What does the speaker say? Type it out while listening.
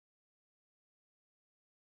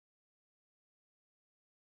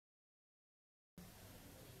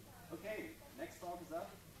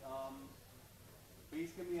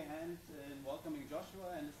please give me a hand in welcoming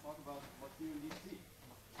Joshua and let's talk about what's new in DeepSea.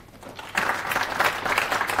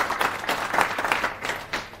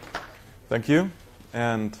 Thank you,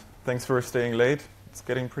 and thanks for staying late. It's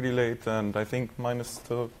getting pretty late, and I think mine is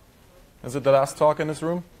still... Is it the last talk in this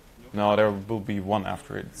room? No, there will be one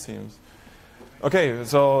after it seems. Okay,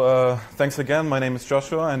 so thanks again. My name is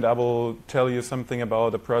Joshua, and I will tell you something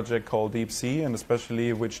about a project called DeepSea, and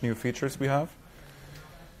especially which new features we have.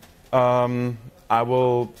 I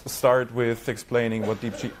will start with explaining what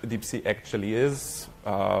DeepSea actually is,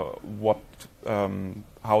 how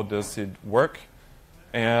does it work,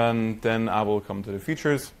 and then I will come to the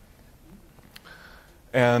features.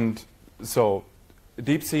 And so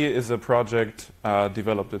DeepSea is a project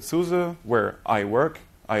developed at SUSE, where I work.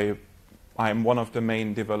 I'm one of the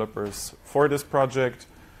main developers for this project,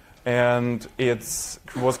 and it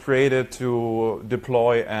was created to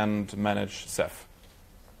deploy and manage Ceph.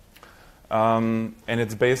 And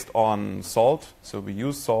it's based on Salt, so we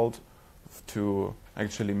use Salt to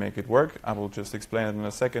actually make it work. I will just explain it in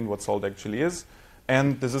a second what Salt actually is.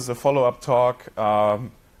 And this is a follow-up talk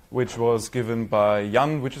which was given by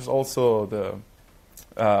Jan, which is also the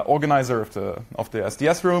organizer of the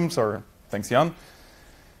SDS rooms, or thanks Jan.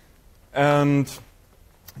 And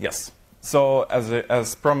yes, so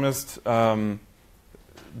as promised, the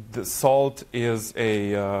Salt is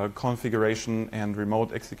a configuration and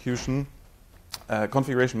remote execution,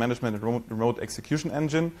 configuration management and remote execution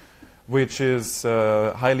engine, which is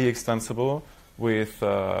highly extensible with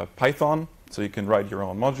Python, so you can write your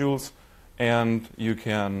own modules, and you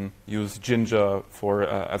can use Jinja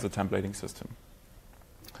as a templating system.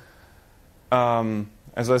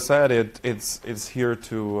 As I said, it's here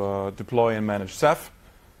to deploy and manage Ceph.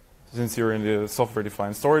 Since you're in the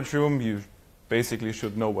software-defined storage room, you basically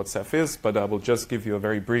should know what Ceph is, but I will just give you a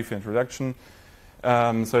very brief introduction.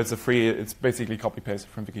 So it's basically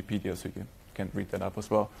copy-pasted from Wikipedia, so you can read that up as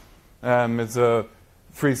well. It's a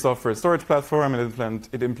free software storage platform, and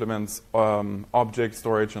it implements object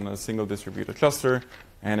storage on a single distributed cluster,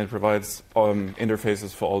 and it provides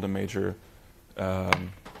interfaces for all the major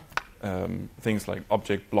things like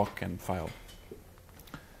object, block, and file.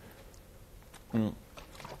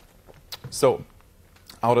 So,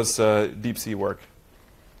 how does DeepSea work?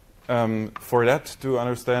 For that to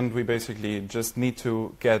understand, we basically just need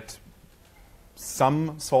to get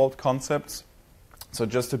some Salt concepts. So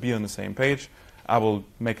just to be on the same page, I will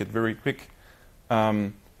make it very quick.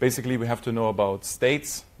 Basically, we have to know about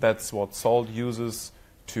states. That's what Salt uses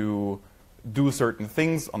to do certain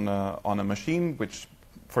things on a machine, which,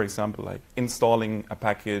 for example, like installing a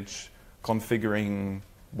package, configuring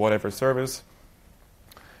whatever service.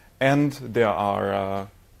 And there are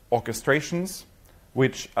orchestrations,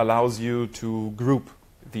 which allows you to group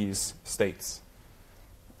these states.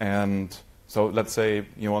 And so let's say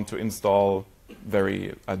you want to install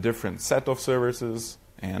a different set of services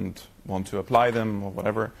and want to apply them or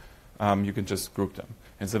whatever, you can just group them.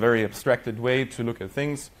 It's a very abstracted way to look at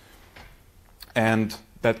things, and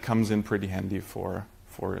that comes in pretty handy for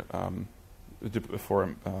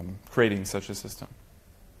creating such a system.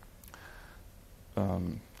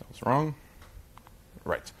 That was wrong.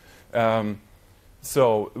 Right.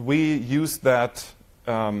 So we use that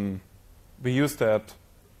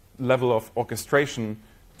level of orchestration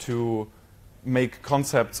to make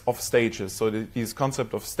concepts of stages. So these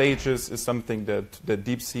concept of stages is something that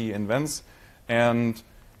DeepSea invents, and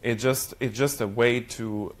it's just a way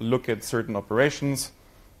to look at certain operations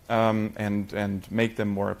and make them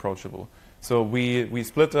more approachable. So we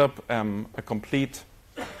split up a complete,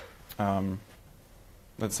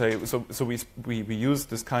 let's say, so we use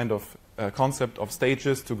this kind of concept of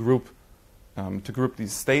stages to group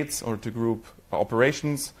these states, or to group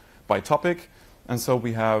operations by topic. And so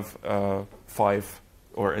we have 5,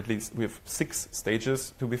 or at least we have 6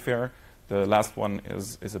 stages, to be fair. The last one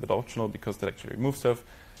is a bit optional because that actually removes stuff.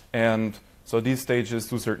 And so these stages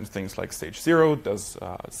do certain things, like stage 0 does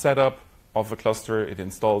setup of a cluster. It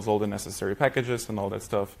installs all the necessary packages and all that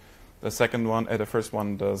stuff. The first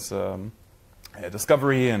one does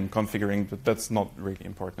discovery and configuring, but that's not really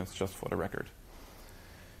important. It's just for the record.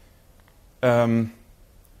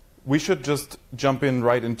 We should just jump in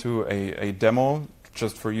right into a demo,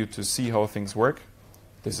 just for you to see how things work.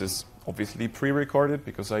 This is obviously pre-recorded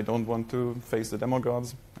because I don't want to face the demo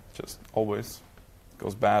gods. It just always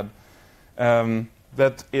goes bad.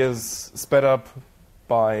 That is sped up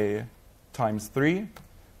by ×3.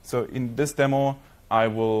 So in this demo, I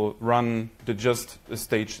will run just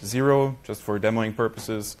stage 0, just for demoing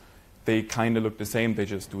purposes. They kind of look the same, they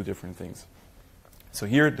just do different things. So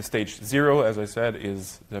here, the stage 0, as I said,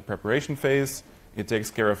 is the preparation phase. It takes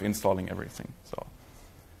care of installing everything. So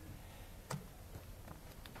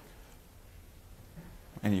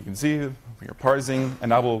And you can see we are parsing,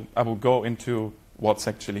 and I will go into what's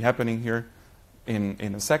actually happening here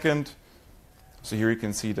in a second. So here you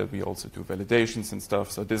can see that we also do validations and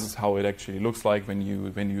stuff. So this is how it actually looks like when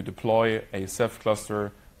you deploy a Ceph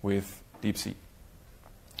cluster with DeepSea.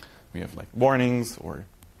 We have like warnings or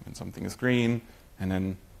when something is green, and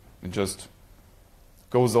then it just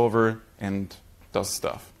goes over and does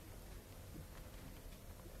stuff.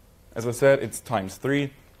 As I said, it's ×3,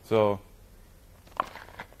 so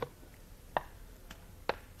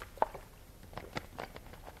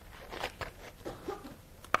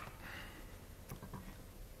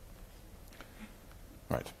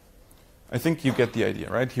right. I think you get the idea,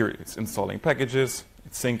 right? Here it's installing packages,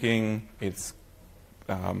 it's syncing, it's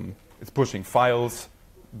pushing files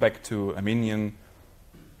back to a minion,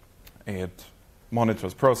 it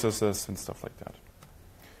monitors processes and stuff like that.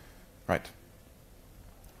 Right.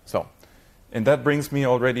 So, and that brings me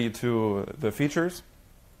already to the features.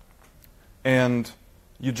 And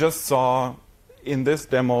you just saw, in this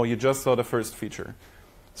demo, you just saw the first feature.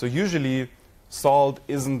 So usually, Salt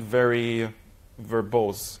isn't very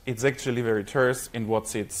verbose. It's actually very terse in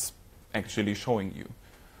what it's actually showing you.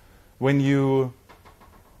 When you,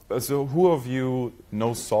 so who of you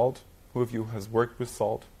knows Salt? Who of you has worked with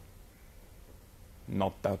Salt?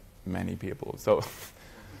 Not that many people. So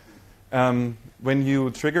when you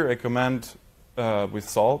trigger a command with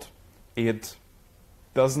Salt, it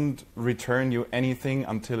doesn't return you anything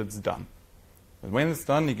until it's done. But when it's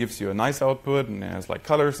done, it gives you a nice output, and it has like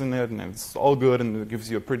colors in it, and it's all good, and it gives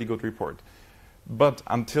you a pretty good report. But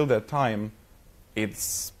until that time,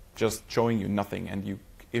 it's just showing you nothing. And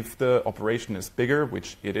if the operation is bigger,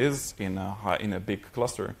 which it is in a big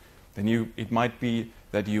cluster, then it might be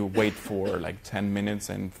that you wait for like 10 minutes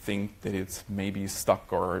and think that it's maybe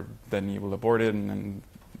stuck, or then you will abort it and then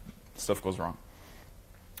stuff goes wrong.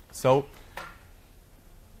 So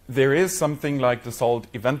there is something like the Salt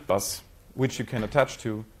event bus, which you can attach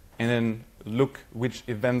to, and then look which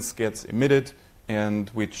events gets emitted and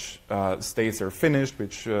which states are finished,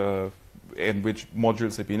 and which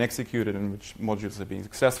modules have been executed and which modules have been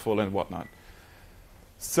successful and whatnot.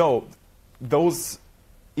 So those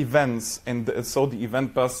events, and so the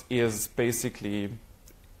event bus is basically,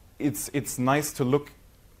 it's nice to look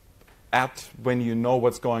at when you know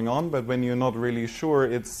what's going on, but when you're not really sure,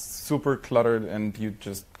 it's super cluttered and you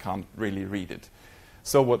just can't really read it.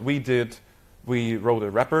 So what we did, we wrote a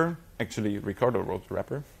wrapper. Actually, Ricardo wrote a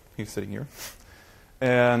wrapper. He's sitting here.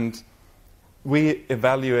 And we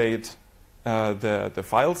evaluate the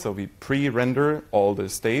file. So we pre-render all the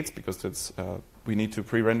states, because it's we need to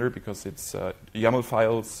pre-render because it's YAML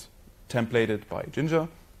files templated by Jinja.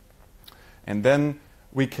 And then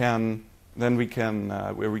we can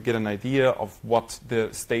where we get an idea of what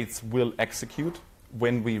the states will execute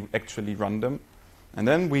when we actually run them. And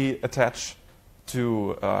then we attach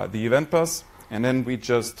to the event bus, and then we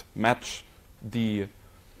just match the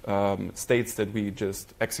states that we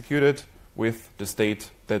just executed with the state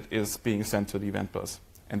that is being sent to the event bus.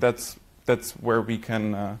 And that's where we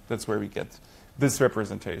get this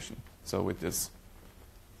representation. So with this,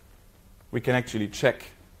 we can actually check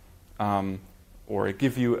or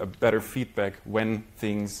give you a better feedback when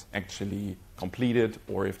things actually completed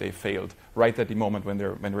or if they failed, right at the moment when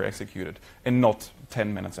they're executed, and not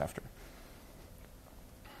 10 minutes after.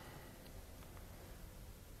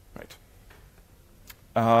 Right.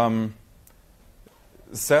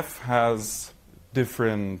 Ceph has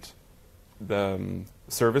different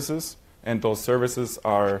services, and those services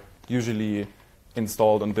are usually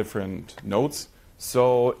installed on different nodes.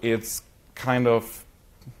 So it's kind of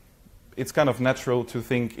natural to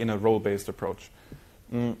think in a role-based approach.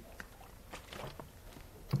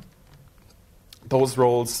 Those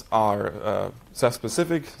roles are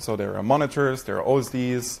Ceph-specific, so there are monitors, there are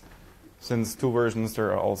OSDs. Since 2 versions,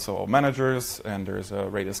 there are also managers, and there's a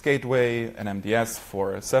Radius Gateway, an MDS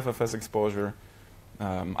for Cephfs exposure,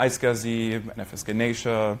 iSCSI, NFS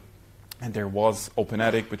Ganesha, and there was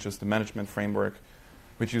OpenATIC, which is the management framework,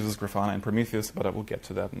 which uses Grafana and Prometheus, but I will get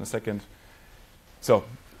to that in a second. So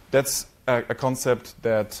that's a concept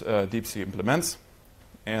that DeepSea implements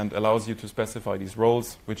and allows you to specify these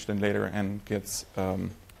roles, which then later gets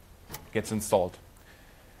installed.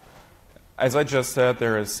 As I just said,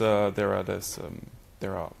 there are this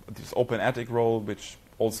OpenATIC role, which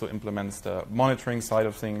also implements the monitoring side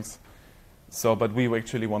of things. So, but we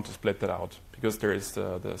actually want to split that out because there is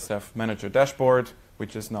the Ceph Manager dashboard,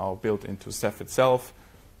 which is now built into Ceph itself,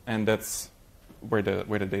 and that's where the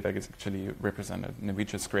data is actually represented, and we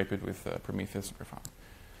just scrape it with Prometheus and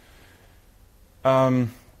Grafana.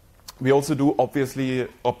 We also do obviously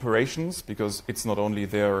operations, because it's not only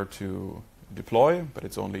there to deploy, but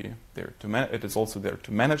it's only there to it is also there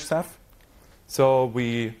to manage Ceph. So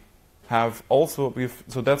we have also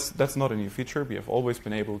so that's not a new feature. We have always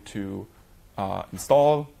been able to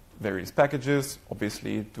install various packages,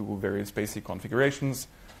 obviously do various basic configurations,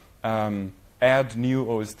 add new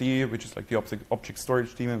OSD, which is like the object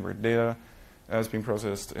storage daemon where data is being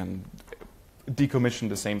processed, and decommission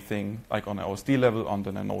the same thing like on an OSD level, on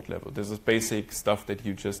the node level. This is basic stuff that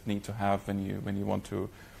you just need to have when you want to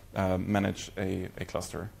manage a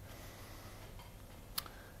cluster.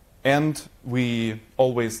 And we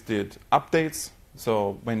always did updates.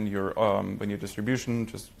 So when your distribution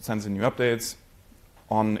just sends in new updates,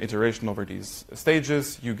 on iteration over these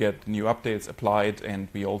stages, you get new updates applied, and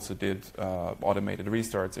we also did automated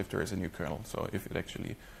restarts if there is a new kernel, so if it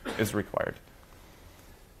actually is required.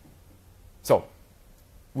 So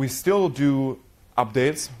we still do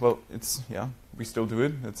updates. Well, we still do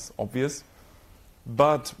it. It's obvious.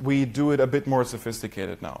 But we do it a bit more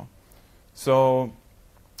sophisticated now. So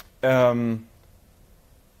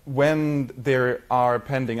when there are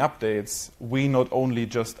pending updates, we not only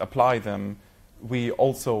just apply them, we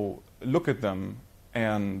also look at them,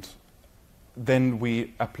 and then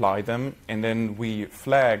we apply them, and then we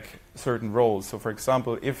flag certain roles. So for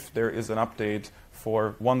example, if there is an update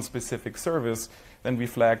for one specific service, then we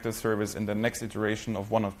flag the service in the next iteration of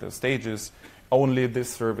one of the stages. Only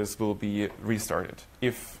this service will be restarted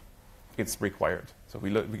if it's required. So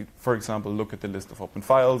we for example, look at the list of open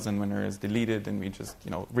files, and when there is deleted, then we just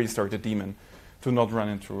restart the daemon to not run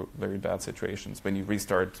into very bad situations when you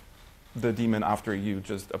restart the daemon after you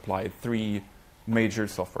just applied 3 major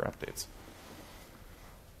software updates.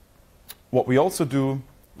 What we also do,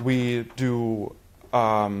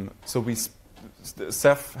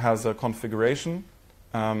 Ceph has a configuration,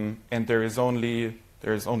 and there is only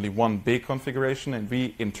one big configuration, and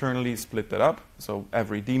we internally split that up. So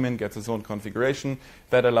every daemon gets its own configuration.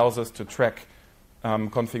 That allows us to track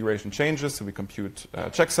configuration changes. So we compute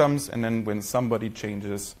checksums, and then when somebody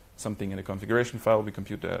changes something in a configuration file, we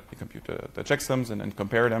compute the checksums and then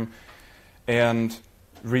compare them, and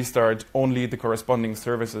restart only the corresponding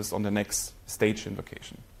services on the next stage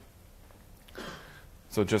invocation.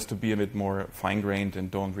 So just to be a bit more fine-grained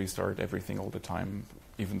and don't restart everything all the time,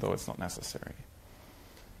 even though it's not necessary.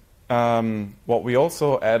 What we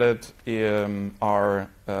also added are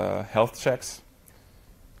health checks.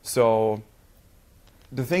 So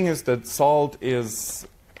the thing is that Salt is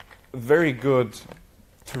very good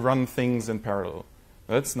to run things in parallel.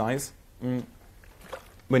 That's nice.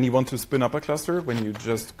 When you want to spin up a cluster, when you're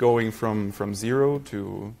just going from 0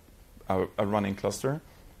 to a running cluster,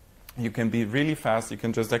 you can be really fast. You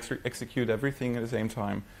can just execute everything at the same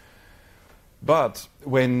time. But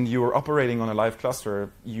when you're operating on a live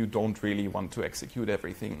cluster, you don't really want to execute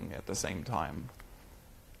everything at the same time,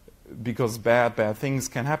 because bad things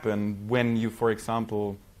can happen when you, for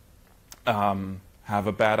example, have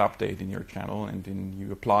a bad update in your channel, and then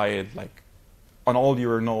you apply it like on all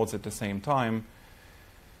your nodes at the same time.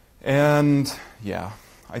 And yeah,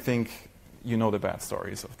 I think you know the bad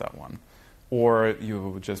stories of that one. Or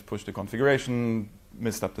you just push the configuration,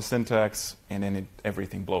 messed up the syntax, and then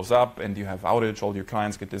everything blows up, and you have outage, all your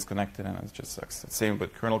clients get disconnected, and it just sucks. The same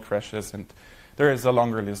with kernel crashes, and there is a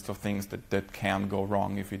longer list of things that can go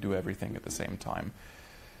wrong if you do everything at the same time.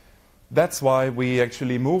 That's why we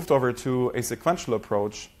actually moved over to a sequential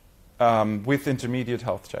approach with intermediate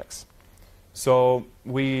health checks. So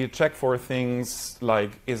we check for things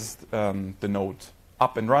like, is the node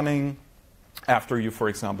up and running after you, for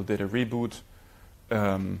example, did a reboot?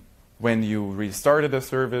 When you restarted a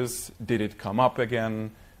service, did it come up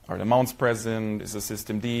again? Are the mounts present? Is the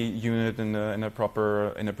systemd unit in a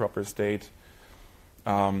proper state?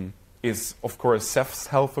 Is, of course, Ceph's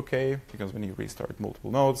health okay? Because when you restart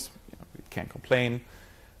multiple nodes, you can't complain.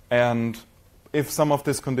 And if some of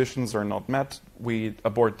these conditions are not met, we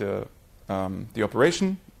abort the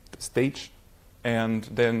operation, the stage, and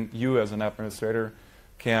then you, as an administrator,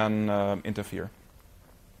 can interfere.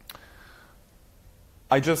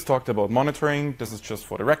 I just talked about monitoring. This is just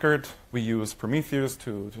for the record. We use Prometheus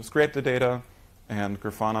to scrape the data, and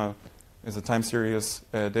Grafana is a time series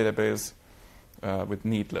database with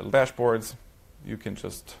neat little dashboards. You can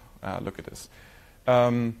just look at this.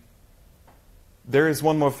 There is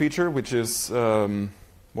one more feature which was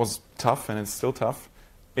tough, and it's still tough.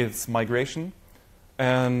 It's migration.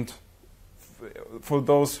 And for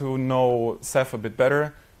those who know Ceph a bit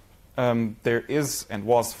better, there is and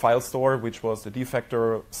was file store, which was the de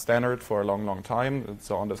facto standard for a long time. It's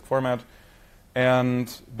an on-disk format.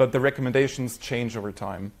 But the recommendations change over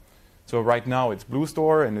time. So right now it's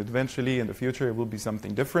BlueStore, and eventually in the future it will be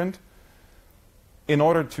something different. in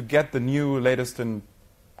order to get the new, latest, and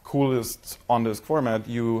coolest on-disk format,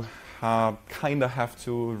 you kind of have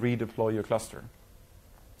to redeploy your cluster,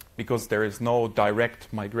 because there is no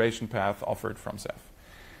direct migration path offered from Ceph.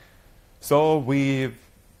 So we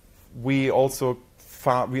also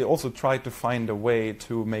tried to find a way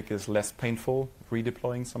to make this less painful,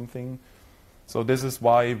 redeploying something. So this is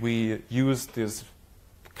why we use this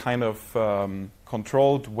kind of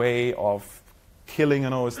controlled way of killing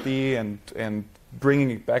an OSD and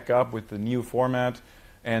bringing it back up with the new format,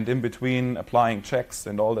 and in between applying checks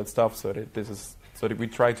and all that stuff, so that we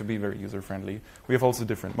try to be very user-friendly. We have also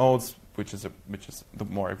different modes, which is the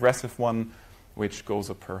more aggressive one, which goes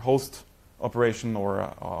a per host operation, or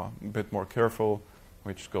a bit more careful,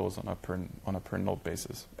 which goes on a per node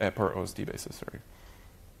basis, per OSD basis. Sorry.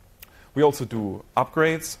 We also do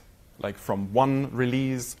upgrades, like from one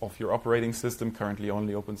release of your operating system, currently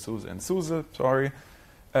only OpenSUSE and SUSE,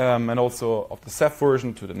 and also of the Ceph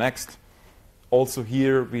version to the next. Also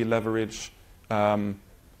here we leverage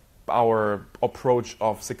our approach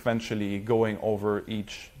of sequentially going over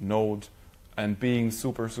each node and being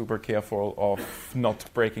super, super careful of not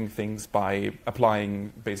breaking things by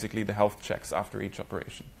applying basically the health checks after each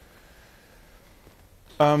operation.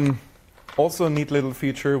 Also a neat little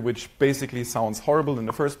feature, which basically sounds horrible in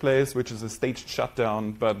the first place, which is a staged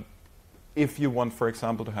shutdown. But if you want, for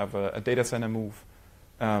example, to have a data center move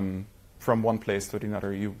from one place to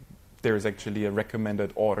another, there is actually a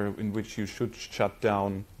recommended order in which you should shut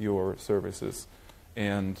down your services.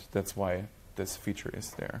 And that's why this feature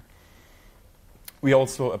is there. We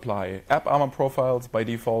also apply app armor profiles by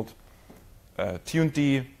default.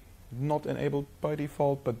 TuneD, not enabled by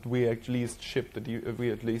default, but we at least ship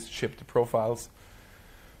the profiles.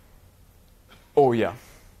 Oh yeah,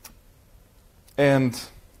 and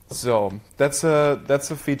so that's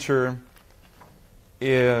a feature.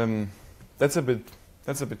 That's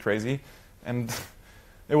a bit crazy, and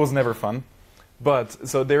it was never fun. But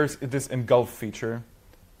so there's this engulf feature.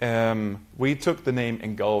 We took the name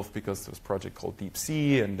engulf because there was a project called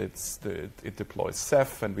DeepSea, and it deploys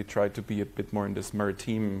Ceph, and we tried to be a bit more in this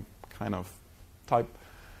maritime kind of type.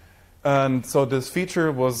 And so this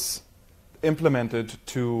feature was implemented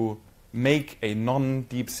to make a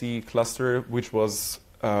non-DeepSea cluster, which was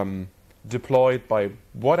deployed by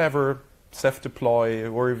whatever Ceph deploy,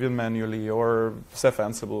 or even manually, or Ceph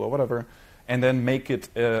Ansible, or whatever, and then make it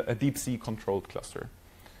a DeepSea controlled cluster.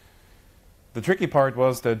 The tricky part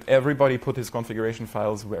was that everybody put his configuration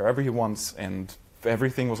files wherever he wants, and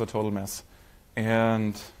everything was a total mess.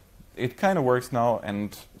 And it kind of works now,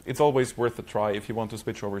 and it's always worth a try if you want to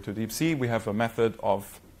switch over to DeepSea. We have a method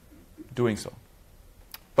of doing so.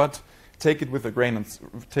 But take it with a grain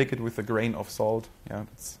of salt. Yeah,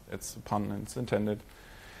 it's a pun, and it's intended.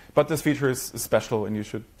 But this feature is special, and you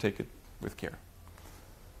should take it with care.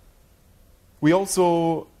 You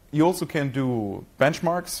also can do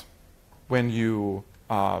benchmarks when you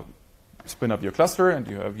spin up your cluster and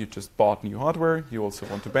you just bought new hardware. You also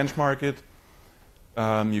want to benchmark it.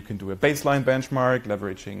 You can do a baseline benchmark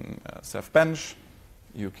leveraging Ceph Bench.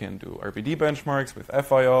 You can do RBD benchmarks with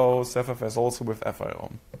FIO, CephFS also with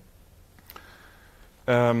FIO.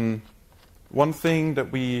 One thing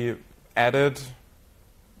that we added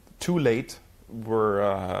too late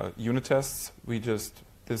were unit tests.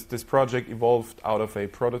 This project evolved out of a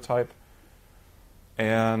prototype,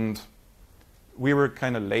 and we were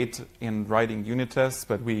kind of late in writing unit tests,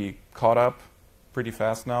 but we caught up pretty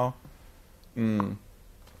fast now. But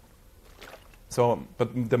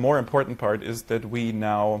the more important part is that we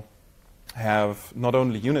now have not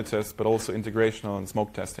only unit tests, but also integrational and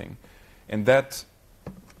smoke testing. And that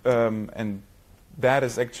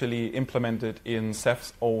is actually implemented in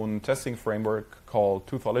Ceph's own testing framework called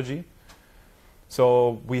Toothology.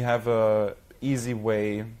 So we have an easy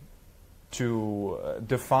way to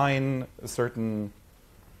define certain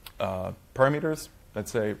parameters.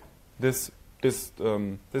 Let's say this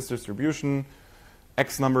distribution,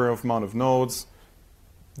 X number of amount of nodes,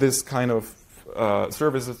 this kind of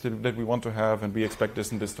services that we want to have, and we expect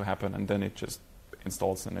this and this to happen, and then it just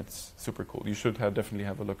installs, and it's super cool. You should definitely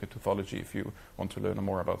have a look at Toothology if you want to learn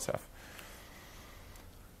more about Ceph.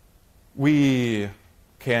 We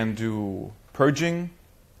can do purging.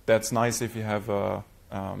 That's nice if you have a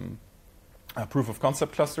proof of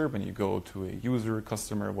concept cluster. When you go to a user,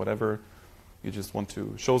 customer, whatever, you just want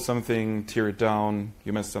to show something, tear it down,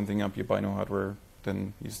 you mess something up, you buy no hardware,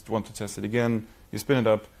 then you just want to test it again, you spin it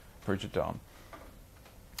up, purge it down.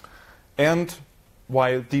 And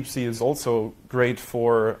while DeepSea is also great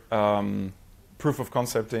for proof of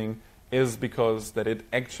concepting, is because that it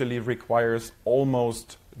actually requires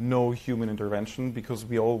almost no human intervention, because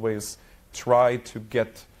we always try to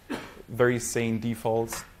get very sane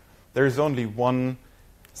defaults, there's only one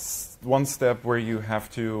step where you have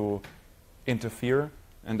to interfere,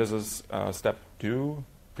 and this is step 2,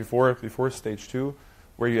 before stage 2,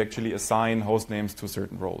 where you actually assign host names to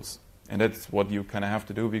certain roles. And that's what you kind of have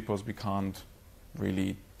to do, because we can't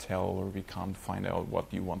really tell, or we can't find out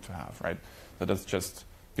what you want to have, right? So that's just,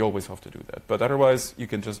 you always have to do that. But otherwise, you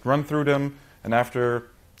can just run through them, and after,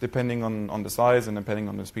 depending on the size and depending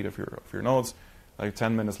on the speed of your nodes, like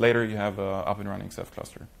 10 minutes later, you have an up and running Ceph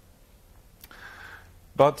cluster.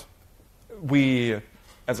 But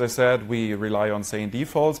as I said, we rely on sane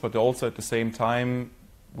defaults, but also at the same time,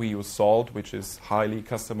 we use Salt, which is highly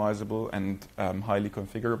customizable and highly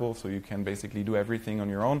configurable, so you can basically do everything on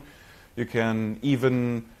your own. You can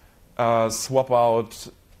even swap out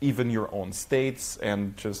even your own states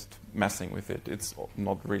and just messing with it. It's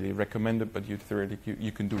not really recommended, but theoretically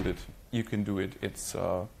you can do it. You can do it. It's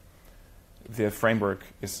the framework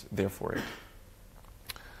is there for it.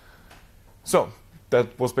 So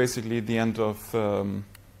that was basically the end of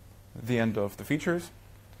the features.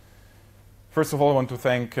 First of all, I want to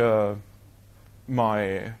thank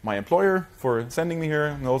my employer for sending me here,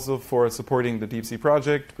 and also for supporting the DeepSea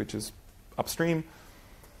project, which is upstream.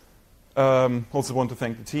 Also want to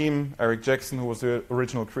thank the team, Eric Jackson, who was the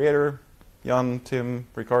original creator, Jan, Tim,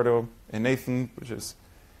 Ricardo, and Nathan, which is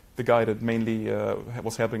the guy that mainly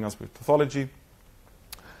was helping us with pathology.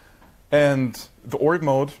 And the org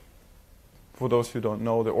mode, for those who don't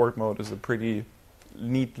know, the org mode is a pretty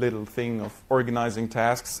neat little thing of organizing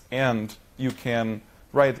tasks, and you can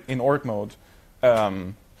write in org mode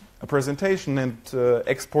a presentation and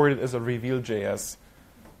export it as a Reveal.js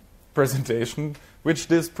presentation, which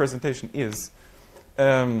this presentation is.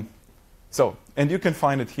 And you can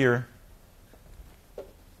find it here.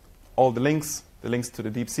 All the links to the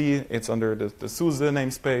DeepSea, it's under the SUSE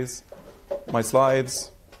namespace, my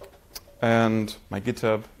slides, and my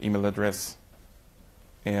GitHub email address.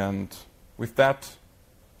 And with that,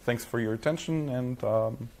 thanks for your attention, and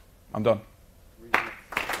I'm done.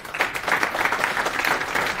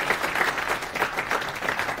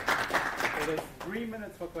 So there's 3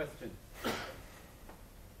 minutes for questions.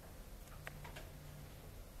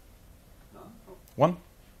 No? Oh. One?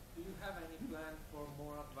 Do you have any plan for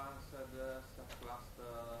more advanced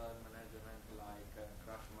subcluster management, like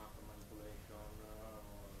crash map manipulation,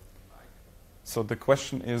 or like? So the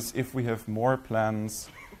question is if we have more plans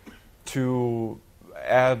to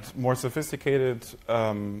add more sophisticated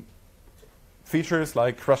features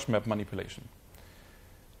like crush map manipulation.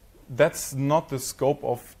 That's not the scope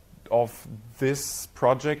of this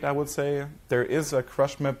project, I would say. There is a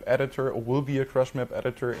crush map editor, or will be a crush map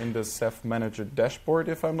editor in the Ceph Manager dashboard,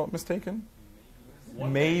 if I'm not mistaken.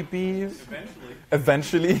 Maybe.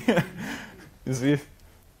 Eventually. You see,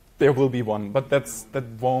 there will be one, but that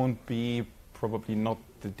won't be probably not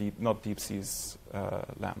DeepSea's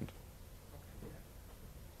land.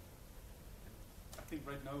 I think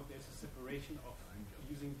right now there's a separation of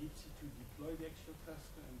using DeepSea to deploy the actual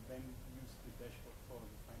cluster and then use the dashboard for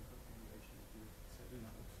the fine configuration to setting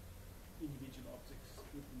out individual objects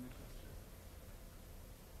within the cluster.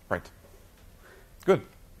 Right. Good.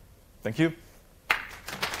 Thank you.